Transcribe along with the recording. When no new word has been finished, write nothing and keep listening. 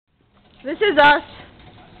This is us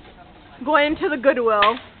going to the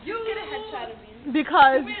Goodwill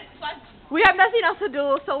because we have nothing else to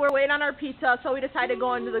do, so we're waiting on our pizza, so we decided to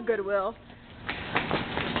go into the Goodwill.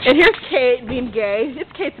 And here's Kate being gay.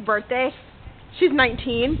 It's Kate's birthday. She's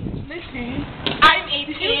 19. 19. I'm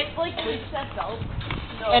 18. Like,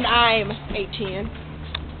 no. And I'm 18.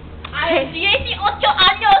 I'm 18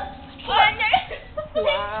 años.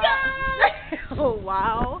 Wow. Oh,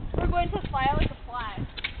 wow. We're going to fly like a fly.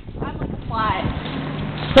 I'm like a fly.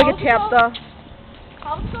 Look at Tabitha.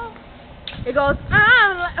 Also? It goes,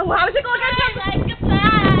 how does it go again? Like a fly.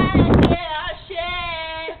 Yeah,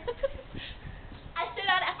 shit. I sit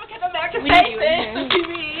on African American faces.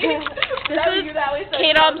 This is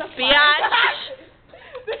Kate's biatch.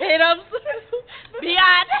 Kate's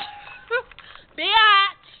biatch.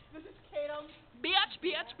 Biatch. This is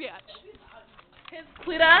Kate's biatch. His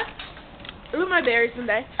Cleta. Ooh, my berries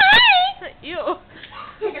today. Hi. Ew.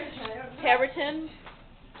 Haverton.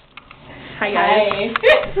 Hi guys.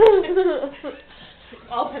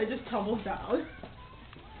 All kind of just tumbles down.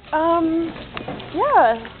 Yeah.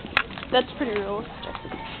 That's pretty realistic.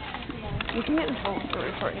 You can get in trouble for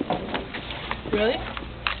recording. Really?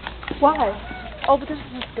 Why? Oh, but this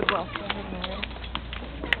is Goodwill.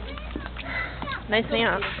 Nice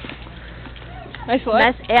man. Nice what?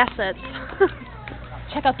 Nice assets.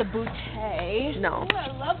 Check out the bouquet. No. Ooh, I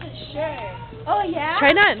love this shirt. Oh, yeah? Try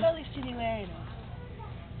it on. I've totally seen you wearing it.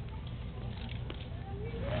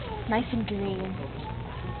 Nice and green.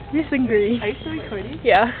 Nice and green. Are you still recording?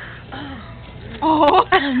 Yeah. Oh.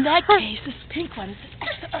 In that case, this pink one is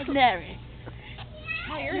extraordinary.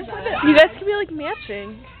 How yours are? You guys can be like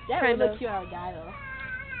matching. Yeah, kind we of. look cute on a guy though.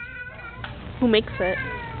 Who makes it?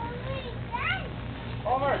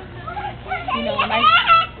 You know, nice,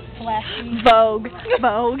 flashy. Vogue.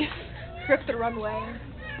 Rip the runway.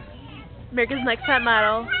 America's Next Top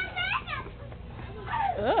Model.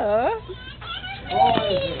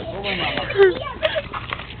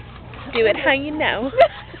 Do it how you know.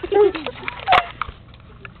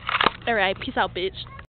 Alright, peace out, bitch.